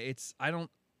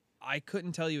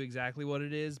couldn't tell you exactly what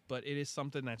it is, but it is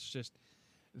something that's just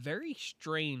very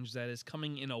strange that is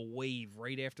coming in a wave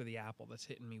right after the apple that's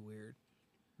hitting me weird.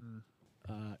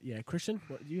 Yeah, Christian,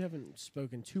 you haven't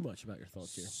spoken too much about your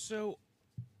thoughts here. So,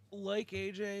 like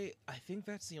AJ, I think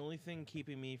that's the only thing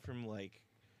keeping me from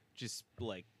just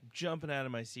jumping out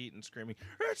of my seat and screaming,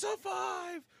 "It's a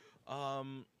 5!"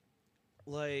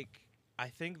 I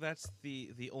think that's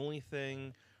the only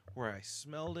thing where I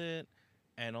smelled it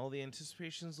and all the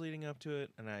anticipations leading up to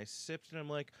it, and I sipped and I'm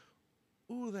like,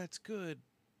 "Ooh, that's good,"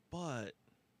 but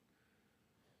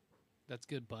That's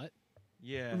good, but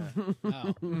yeah,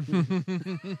 wow.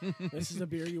 This is a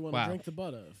beer you want Wow. to drink the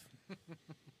butt of.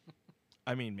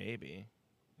 I mean maybe.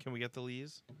 Can we get the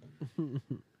lees?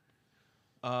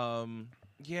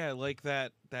 Yeah, like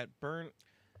that burnt,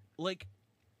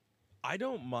 I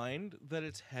don't mind that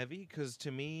it's heavy, because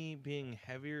to me, being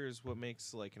heavier is what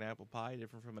makes like an apple pie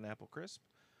different from an apple crisp.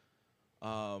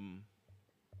 And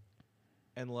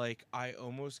I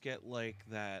almost get like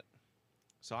that.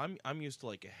 So I'm used to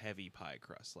like a heavy pie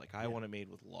crust. I want it made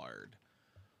with lard.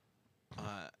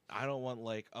 I don't want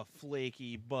like a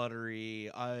flaky,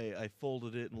 buttery. I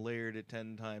folded it and layered it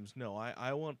 10 times. No,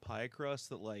 I want pie crust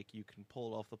that you can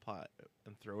pull it off the pie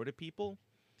and throw it at people.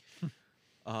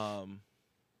 Or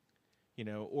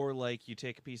you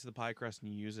take a piece of the pie crust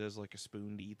and you use it as a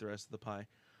spoon to eat the rest of the pie.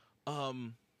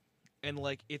 And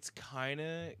it's kind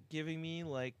of giving me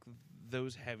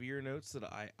those heavier notes that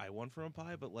I want from a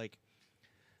pie, but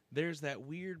there's that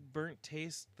weird burnt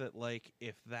taste that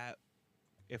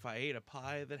if I ate a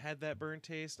pie that had that burnt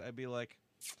taste, I'd be like,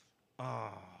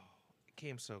 oh, it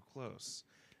came so close.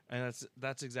 And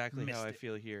that's exactly how I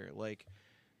feel here.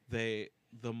 The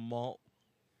malt,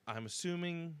 I'm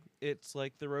assuming it's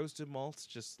the roasted malt's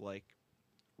just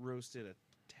roasted a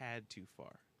tad too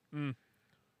far. I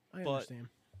understand.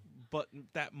 But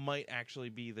that might actually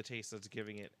be the taste that's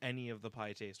giving it any of the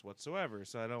pie taste whatsoever.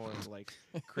 So I don't want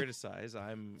to criticize.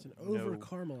 I'm It's an over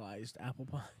caramelized apple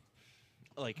pie.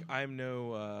 I'm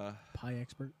no Pie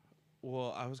expert.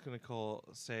 well, I was gonna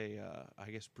say I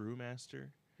guess brewmaster.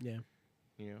 Yeah.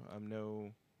 I'm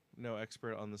no no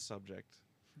expert on the subject.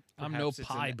 I'm no Perhaps it's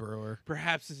pie an- brewer.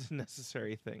 Perhaps it's a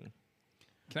necessary thing.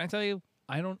 Can I tell you?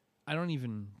 I don't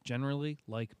even generally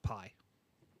like pie.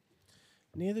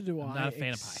 Neither do I'm I. not a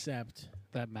fan of pie. Except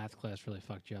That math class really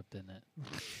fucked you up, didn't it?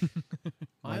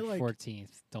 I March like-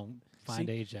 14th. Don't find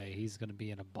AJ. He's going to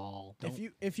be in a ball.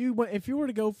 if you were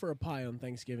to go for a pie on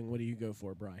Thanksgiving, what do you go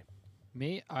for, Bri?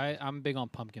 Me, I'm big on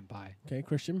pumpkin pie. Okay,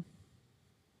 Christian.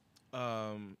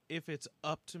 If it's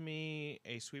up to me,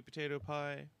 a sweet potato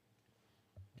pie,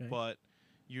 Okay. but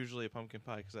usually a pumpkin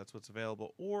pie because that's what's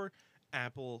available, or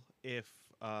apple if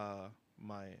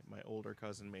my older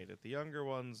cousin made it. The younger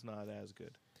one's not as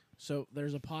good. So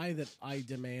there's a pie that I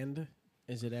demand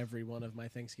is at every one of my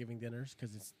Thanksgiving dinners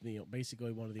because it's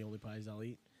basically one of the only pies I'll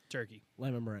eat. Turkey.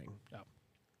 Lemon meringue.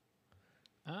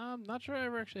 I'm not sure I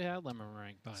ever actually had lemon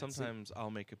meringue pie. Sometimes I'll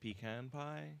make a pecan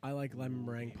pie. I like lemon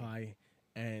meringue pie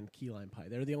and key lime pie.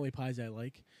 They're the only pies I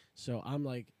like. So I'm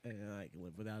like, I can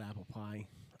live without apple pie,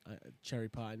 cherry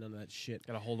pie, none of that shit.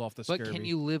 Gotta hold off the But scurvy. can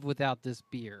you live without this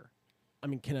beer? I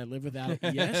mean, can I live without it?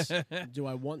 Yes. Do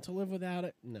I want to live without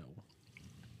it? No.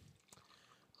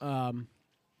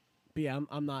 But yeah,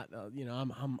 I'm not.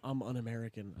 I'm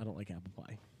un-American. I don't like apple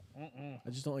pie. I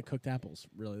just don't like cooked apples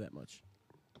really that much.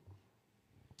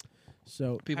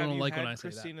 So People Have don't you like had when I say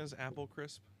that. Christina's apple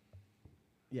crisp,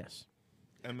 yes.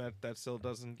 and that still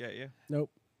doesn't get you.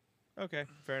 Nope. Okay,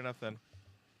 fair enough then.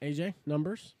 AJ,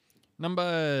 numbers.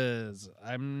 Numbers.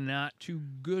 I'm not too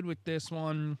good with this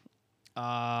one.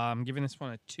 I'm giving this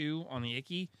one a 2 on the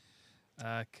icky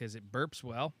because it burps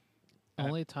well. I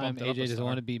Only time bumped it up AJ a doesn't star.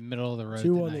 want to be middle of the road.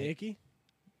 2 tonight. on the icky.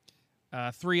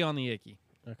 3 on the icky.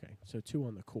 Okay, so 2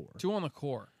 on the core. 2 on the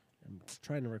core. I'm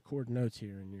trying to record notes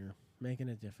here, and you're making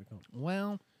it difficult.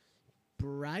 Well,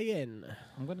 Brian.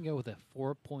 I'm going to go with a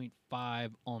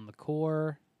 4.5 on the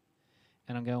core,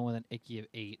 and I'm going with an icky of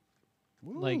 8.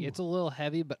 Like, Woo. it's a little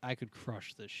heavy, but I could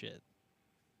crush this shit.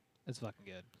 It's fucking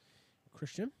good.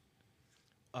 Christian.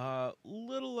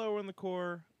 Little lower in the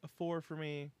core, a 4 for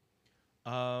me.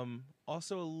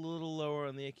 Also a little lower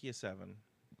on the icky, a 7.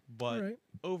 But All right.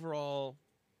 overall,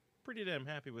 pretty damn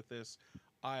happy with this.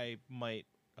 I might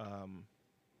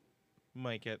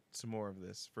get some more of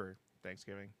this for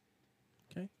Thanksgiving.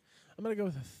 Okay. I'm gonna go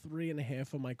with a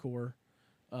 3.5 on my core.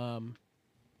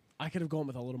 I could have gone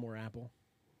with a little more apple.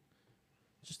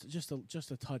 Just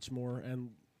a touch more,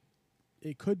 and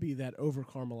it could be that over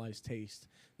caramelized taste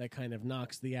that kind of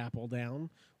knocks the apple down,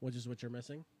 which is what you're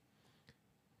missing.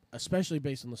 Especially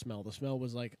based on the smell. The smell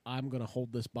was like, I'm gonna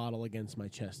hold this bottle against my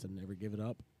chest and never give it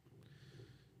up.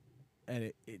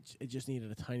 And it just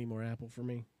needed a tiny more apple for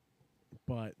me.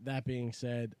 But that being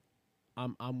said,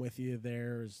 I'm with you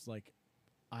there. Is like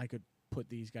I could put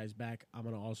these guys back. I'm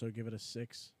gonna also give it a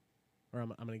 6. Or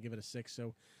I'm gonna give it a 6,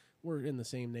 so we're in the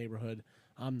same neighborhood.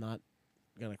 I'm not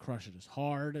gonna crush it as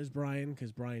hard as Brian,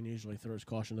 because Brian usually throws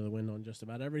caution to the wind on just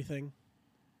about everything.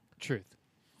 Truth.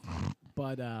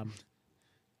 But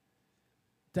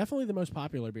definitely the most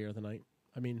popular beer of the night.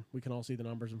 I mean, we can all see the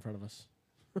numbers in front of us.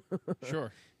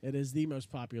 sure. It is the most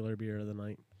popular beer of the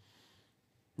night.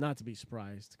 Not to be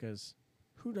surprised, because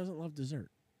who doesn't love dessert?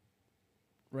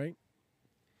 Right?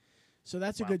 So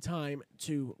that's a good time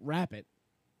to wrap it,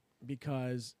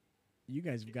 because you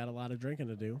guys have got a lot of drinking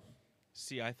to do.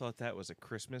 See, I thought that was a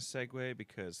Christmas segue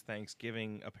because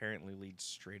Thanksgiving apparently leads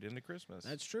straight into Christmas.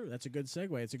 That's true. That's a good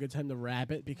segue. It's a good time to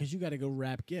wrap it, because you got to go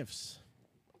wrap gifts,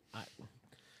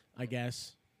 I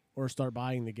guess, or start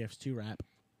buying the gifts to wrap.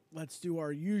 Let's do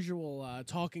our usual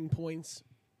talking points,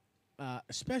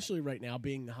 especially right now,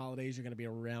 being the holidays. You're going to be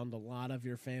around a lot of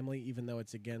your family, even though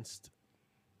it's against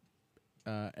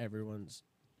everyone's,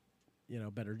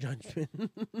 better judgment.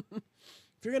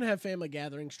 If you're going to have family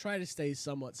gatherings, try to stay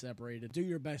somewhat separated. Do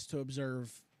your best to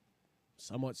observe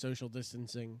somewhat social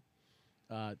distancing.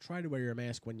 Try to wear your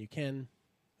mask when you can.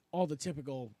 All the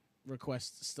typical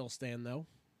requests still stand, though.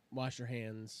 Wash your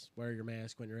hands, wear your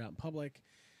mask when you're out in public.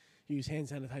 Use hand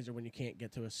sanitizer when you can't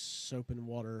get to a soap and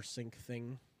water sink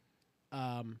thing.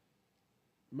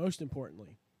 Most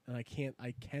importantly, and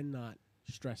I cannot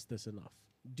stress this enough,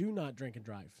 do not drink and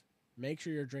drive. Make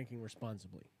sure you're drinking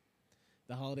responsibly.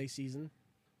 The holiday season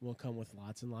will come with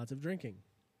lots and lots of drinking.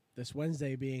 This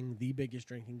Wednesday being the biggest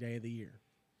drinking day of the year.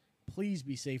 Please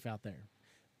be safe out there.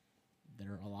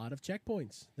 There are a lot of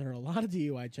checkpoints. There are a lot of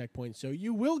DUI checkpoints, so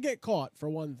you will get caught for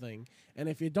one thing, and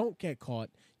if you don't get caught,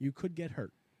 you could get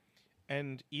hurt.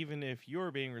 And even if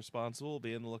you're being responsible,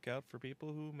 be on the lookout for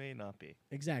people who may not be.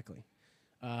 Exactly.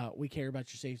 We care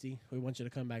about your safety. We want you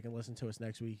to come back and listen to us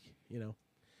next week,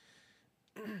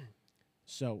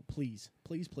 So please,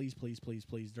 please, please, please, please,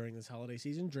 please, during this holiday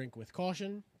season, drink with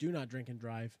caution. Do not drink and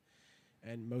drive.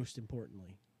 and most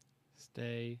importantly,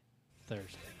 Stay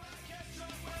thirsty. If I catch a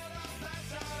will, I'll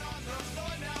pass out on the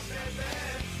floor now, baby.